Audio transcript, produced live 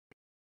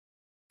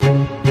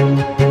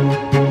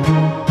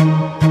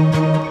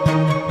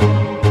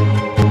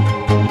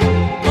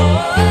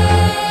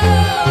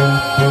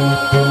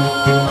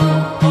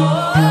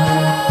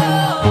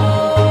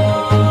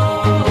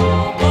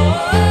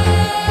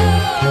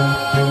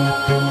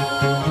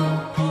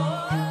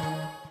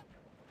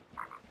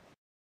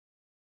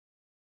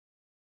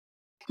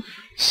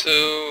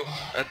So,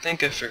 I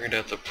think I figured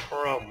out the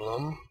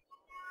problem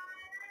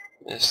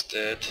is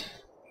that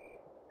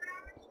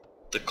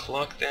the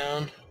clock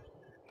down,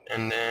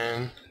 and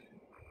then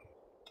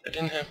I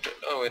didn't have to.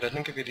 Oh wait, I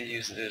think I could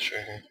use this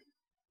right here.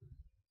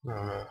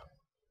 No,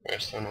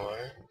 redstone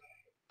wire.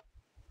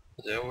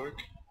 Does that work?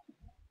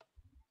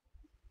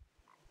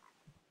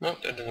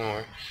 Nope, that doesn't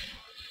work.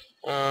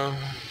 Um,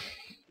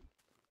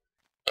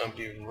 I'll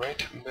be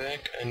right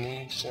back. I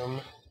need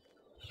some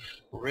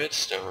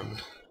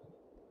redstone.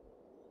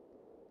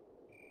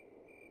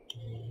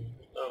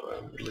 Oh,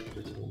 I believe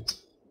it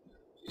is.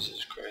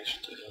 Jesus Christ,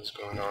 what the hell's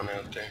going on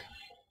out there?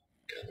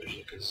 God, there's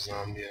like a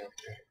zombie out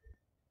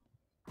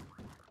there.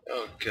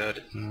 Oh God,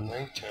 it's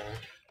nighttime.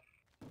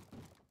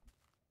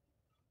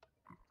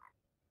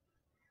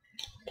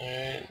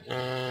 Alright,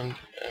 and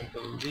I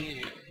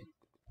believe...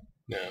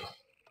 No.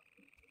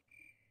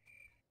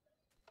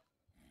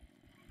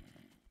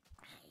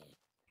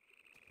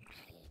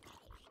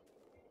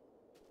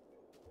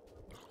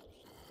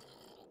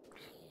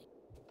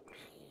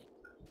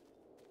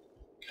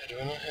 God, do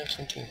I not have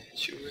something to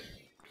hit you with?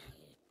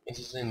 This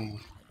is in...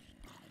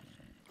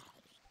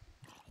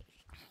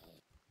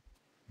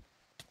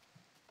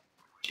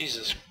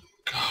 Jesus.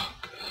 Oh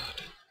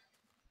God.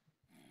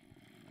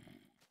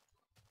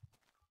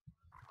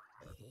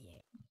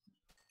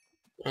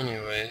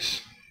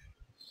 Anyways.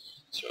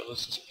 So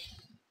let's...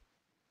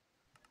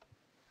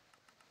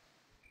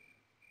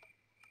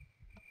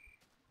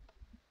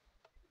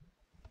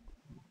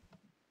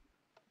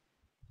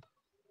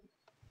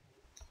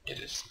 It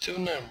is still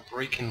not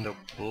breaking the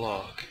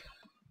block.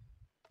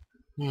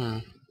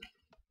 I'll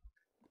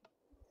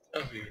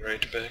be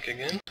right back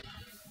again.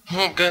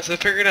 Oh guys, I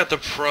figured out the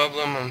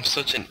problem. I'm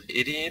such an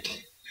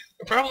idiot.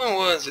 The problem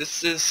was,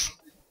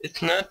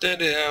 it's not that,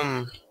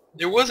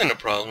 there wasn't a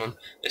problem.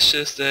 It's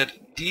just that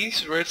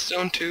these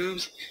redstone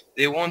tubes,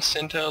 they won't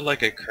send out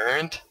like a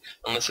current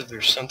unless if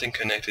there's something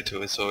connected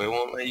to it, so it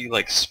won't let you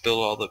like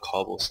spill all the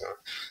cobblestone.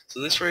 So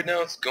this right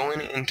now is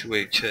going into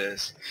a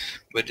chest,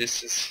 but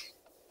this is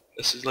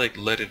like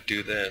let it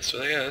do that.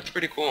 So yeah, that's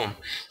pretty cool.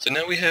 So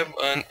now we have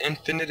an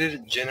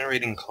infinite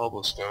generating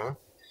cobblestone,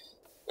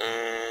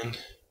 and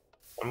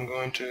I'm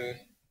going to...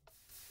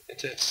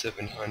 It's at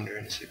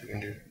 700. Let's see if we can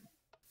do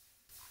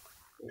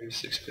maybe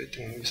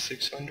 650, maybe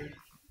 600.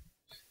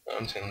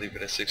 I'm just gonna leave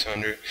it at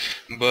 600.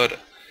 But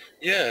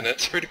yeah,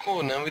 that's pretty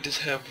cool. Now we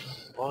just have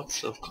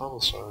lots of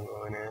cobblestone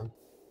going in.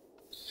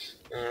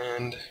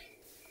 And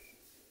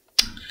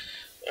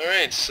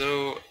alright,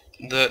 so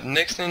the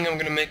next thing I'm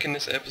gonna make in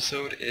this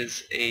episode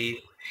is a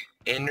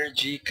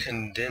energy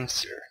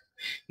condenser.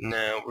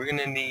 Now we're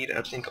gonna need,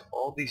 I think,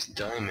 all these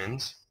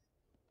diamonds.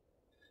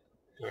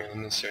 Alright, let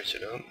me search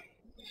it up.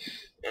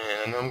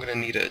 And I'm gonna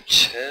need a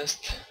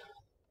chest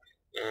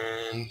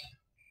and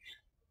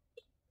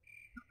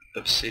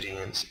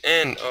obsidians.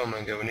 And oh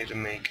my god, we need to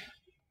make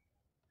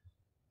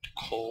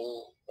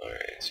coal.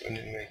 Alright, so we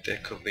need to make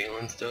that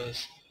covalence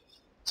dust.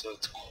 So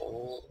it's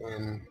coal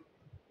and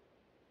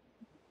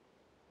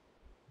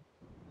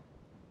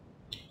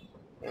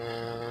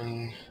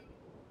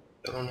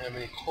I don't have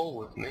any coal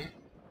with me,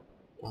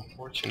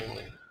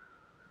 unfortunately.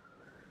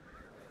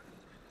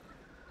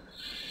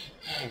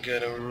 Oh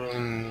god, we're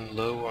running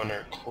low on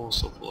our coal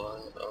supply.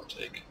 I'll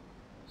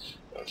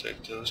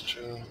take those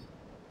two.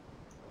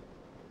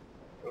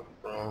 Oh,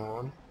 wrong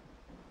one.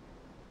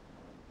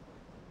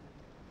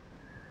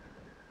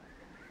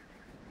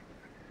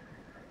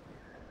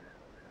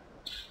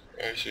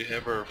 Alright, so we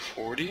have our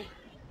 40.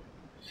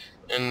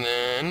 And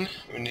then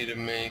we need to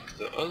make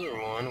the other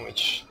one,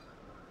 which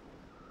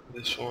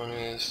this one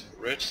is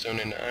redstone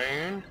and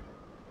iron.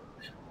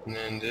 And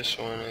then this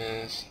one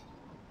is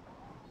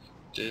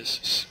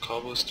this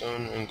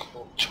cobblestone and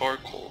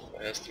charcoal.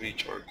 It has to be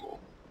charcoal.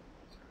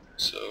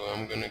 So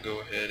I'm gonna go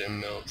ahead and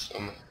melt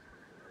some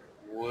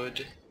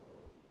wood.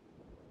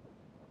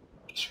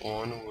 Just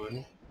one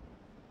wood.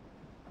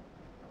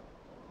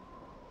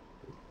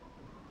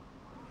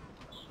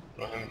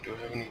 Do I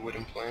have any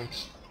wooden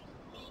planks?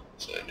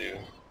 Yes, I do.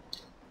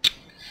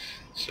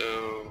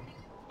 So,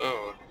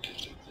 oh,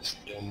 this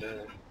done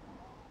that.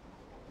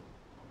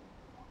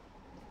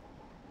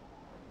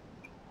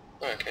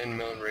 Oh, I can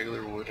melt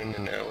regular wood in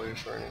an alloy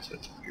furnace.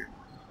 That's weird.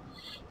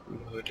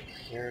 But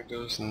here it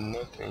goes,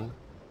 nothing.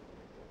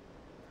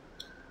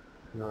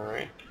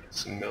 Alright,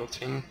 it's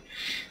melting.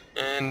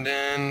 And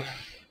then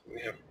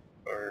we have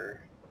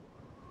our,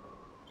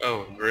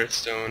 oh,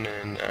 redstone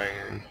and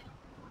iron.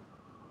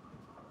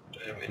 Do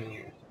I have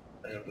any?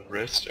 I have the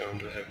redstone.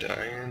 Do I have the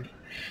iron?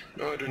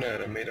 No, I do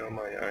not. I made all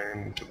my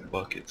iron into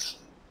buckets.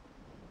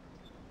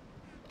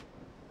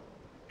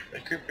 My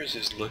creeper's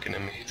just looking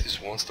at me. He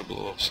just wants to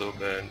blow up so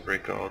bad and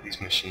break all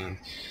these machines.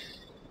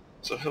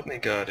 So help me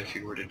God if he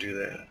were to do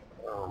that.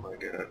 Oh my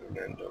god, I do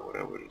not know what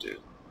I would do.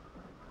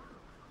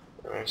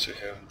 Alright, so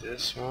we have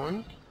this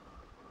one.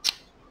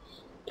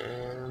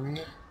 And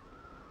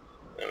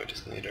now we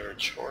just need our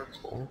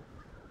charcoal.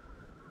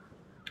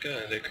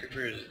 God, that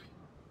creeper is...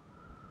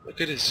 Look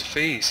at his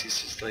face.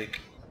 He's just like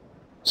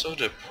so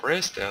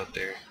depressed out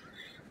there.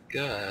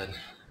 God.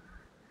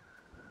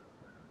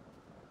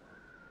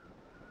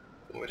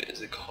 What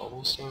is it,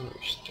 cobblestone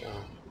or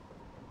stone?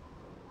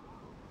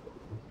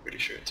 I'm pretty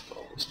sure it's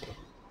cobblestone.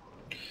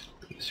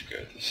 Let's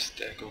grab this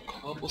stack of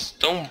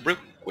cobblestone real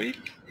quick.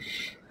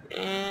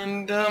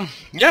 And,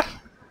 yeah.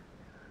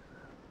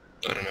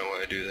 I don't know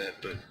why I do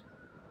that, but...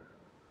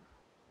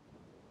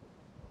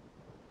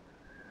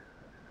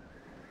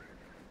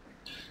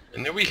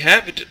 And there we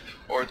have it,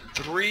 or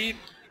 3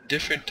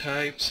 different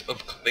types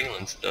of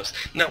covalent dust.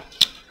 Now,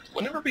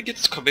 whenever we get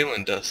this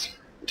covalent dust,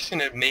 we're just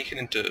gonna make it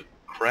into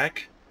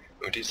crack.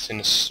 We're just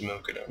gonna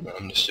smoke it.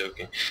 I'm just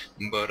joking.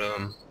 But,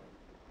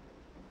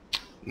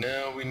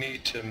 now we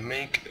need to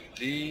make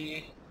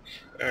the...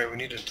 Alright, we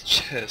need a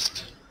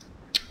chest.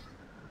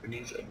 We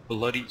need a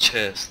bloody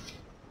chest.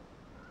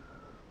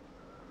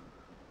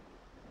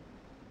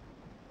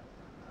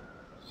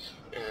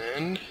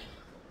 And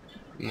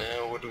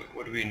now what do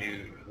we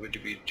do? What do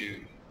we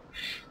do?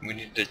 We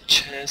need the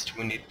chest,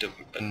 we need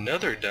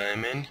another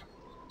diamond,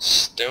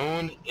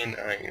 stone, and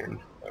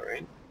iron.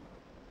 Alright.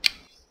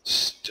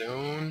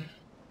 Stone.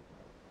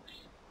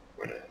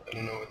 I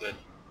don't know where that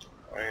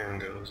iron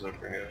goes, I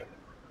forgot.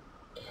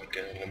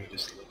 Okay, let me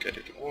just look at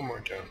it one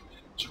more time.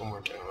 Just one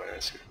more time I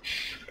ask it.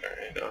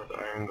 Alright, the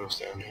iron goes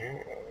down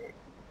here.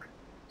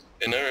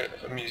 And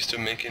I'm used to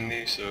making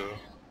these, so...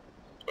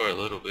 Or a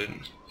little bit.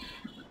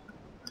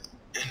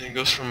 And it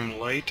goes from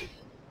light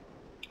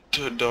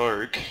to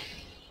dark.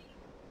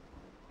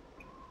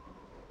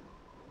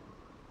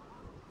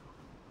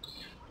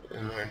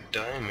 And our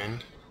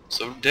diamond.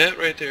 So that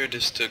right there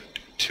just took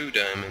 2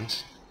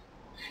 diamonds.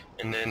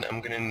 And then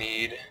I'm gonna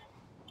need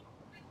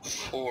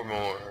 4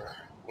 more,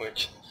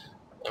 which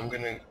I'm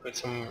gonna put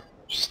some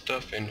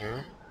stuff in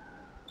here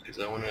because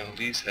I want to at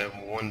least have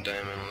 1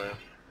 diamond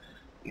left.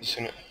 I'm just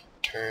gonna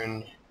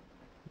turn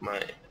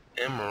my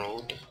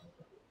emerald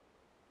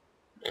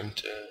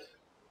into...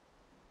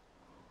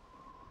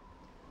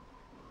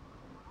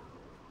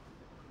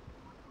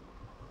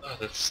 Oh,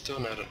 that's still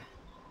not a...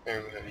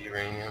 There we have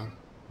uranium.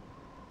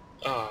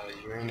 Ah,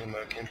 uranium,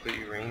 I can't put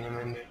uranium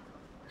in there.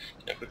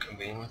 Can I put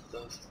covalent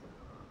dust?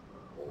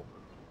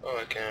 Oh,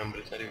 I can, but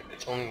it's not even,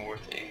 it's only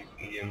worth 8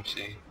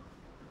 EMC.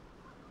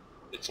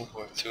 It's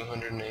worth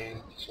 208,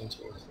 this one's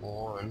worth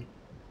 1.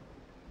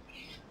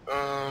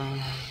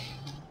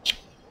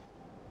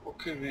 What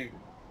could we...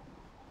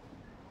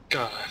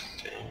 God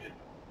dang it.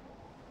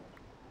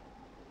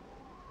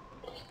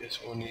 I guess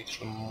we'll need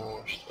some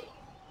more stuff.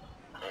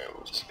 Alright,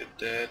 we'll just get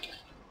that.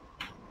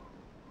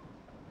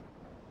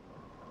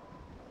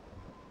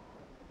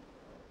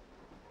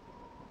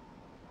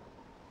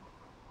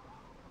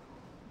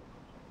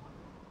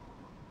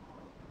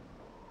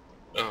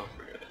 Oh, I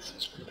forgot this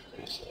is pretty.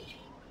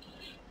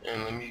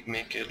 And let me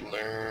make it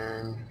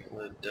learn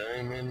the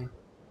diamond.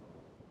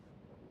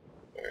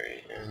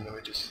 Alright, and then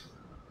we just...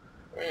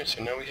 Alright,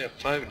 so now we have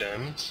 5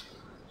 diamonds.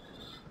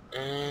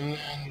 And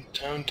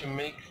time to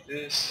make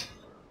this.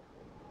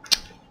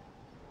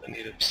 I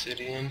need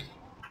obsidian.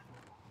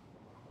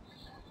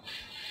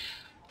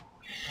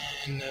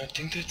 And I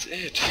think that's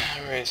it.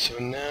 Alright, so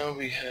now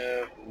we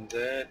have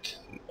that.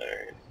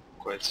 Alright,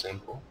 quite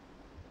simple.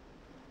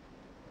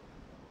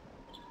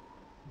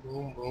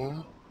 Boom,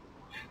 boom.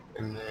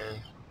 And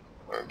then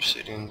our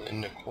obsidian in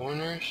the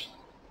corners.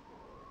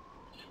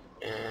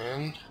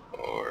 And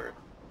our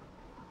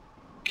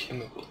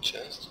chemical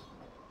chest.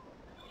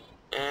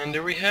 And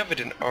there we have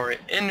it, our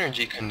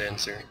energy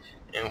condenser.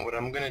 And what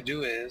I'm gonna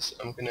do is,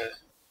 oh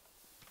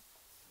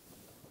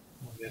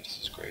yeah, this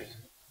is crazy.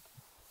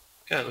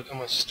 God, look how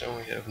much stone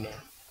we have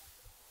now.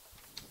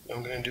 What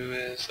I'm gonna do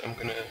is,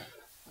 can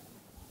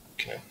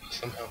I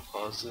somehow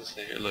pause this?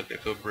 Here, look,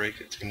 if I break,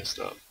 it's gonna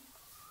stop.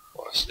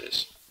 Watch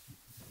this.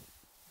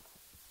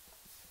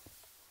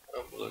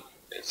 Oh, look,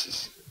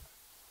 it's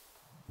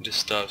just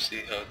stop,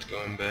 see how it's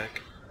going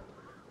back?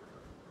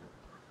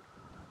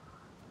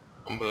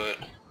 But,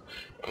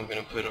 I'm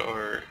gonna put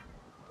our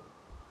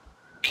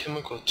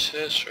chemical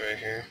chest right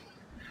here.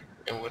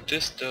 And what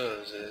this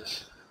does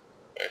is,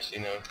 alright, see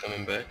now it's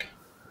coming back.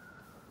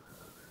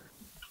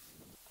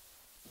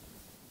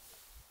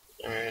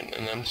 Alright,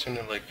 and I'm just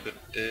gonna like put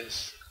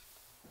this.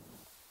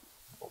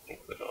 Let me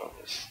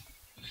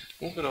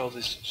put all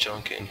this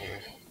junk in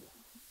here.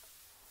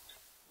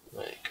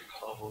 Like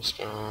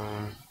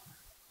cobblestone.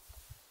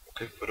 I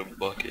could put a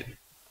bucket.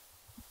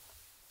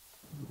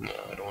 No,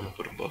 I don't want to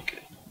put a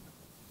bucket.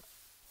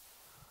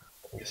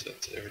 I guess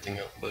that's everything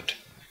else, but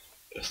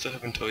I still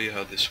haven't told you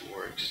how this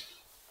works.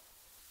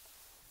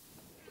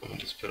 I'm gonna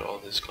just put all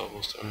this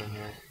cobblestone in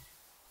here.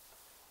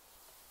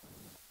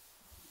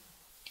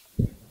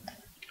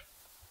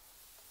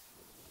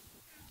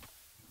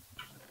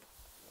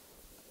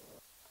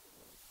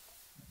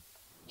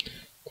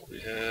 We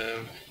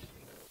have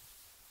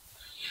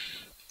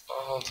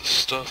all the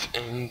stuff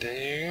in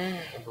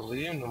there, I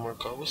believe. No more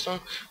cobblestone.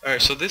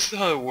 Alright, so this is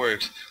how it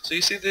works. So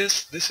you see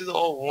this? This is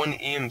all 1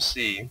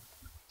 EMC.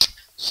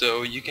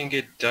 So you can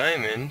get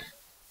diamond,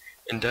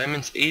 and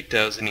diamond's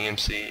 8,000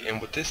 EMC.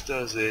 And what this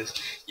does is,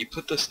 you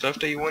put the stuff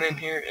that you want in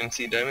here, and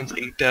see diamond's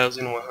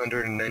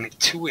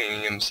 8,192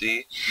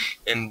 EMC.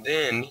 And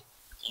then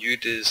you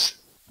just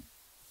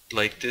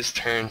like this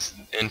turns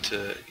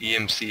into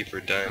EMC for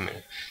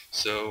diamond.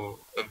 So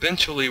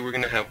eventually we're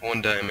gonna have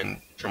one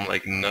diamond from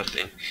like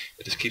nothing.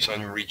 It just keeps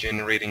on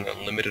regenerating a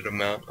limited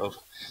amount of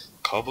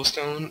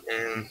cobblestone,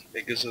 and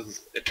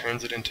it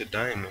turns it into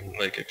diamond.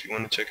 Like if you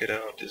want to check it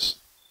out, just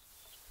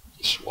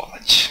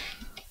watch.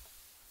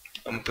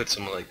 I'm gonna put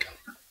some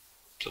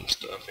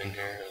stuff in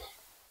here.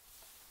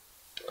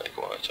 Like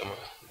watch, I'll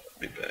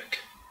be back.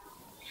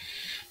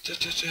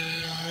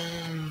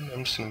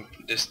 I'm just gonna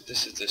this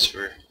is this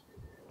for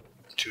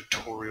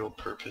tutorial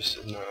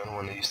purposes. No, I don't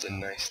want to use the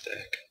nice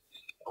stack.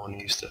 I want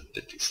to use the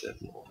 57.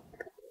 There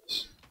it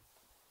goes.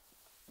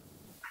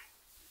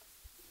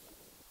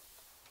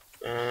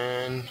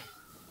 And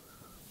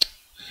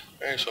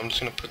alright, so I'm just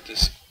gonna put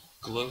this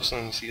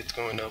glowstone. You see it's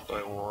going up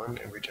by 1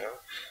 every time.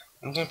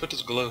 I'm gonna put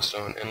this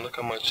glowstone, and look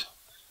how much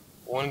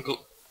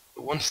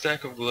one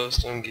stack of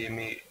glowstone gave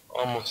me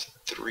almost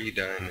 3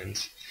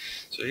 diamonds.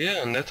 So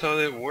yeah, and that's how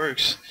that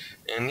works.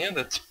 And yeah,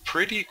 that's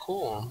pretty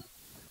cool.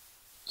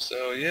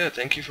 So yeah,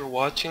 thank you for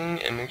watching,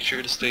 and make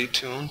sure to stay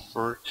tuned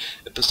for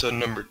episode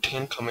number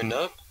 10 coming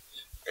up.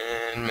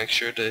 And make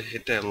sure to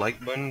hit that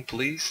like button,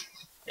 please.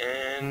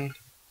 And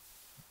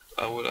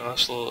I would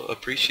also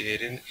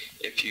appreciate it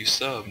if you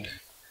subbed.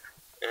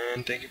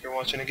 And thank you for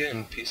watching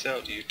again. Peace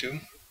out,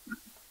 YouTube.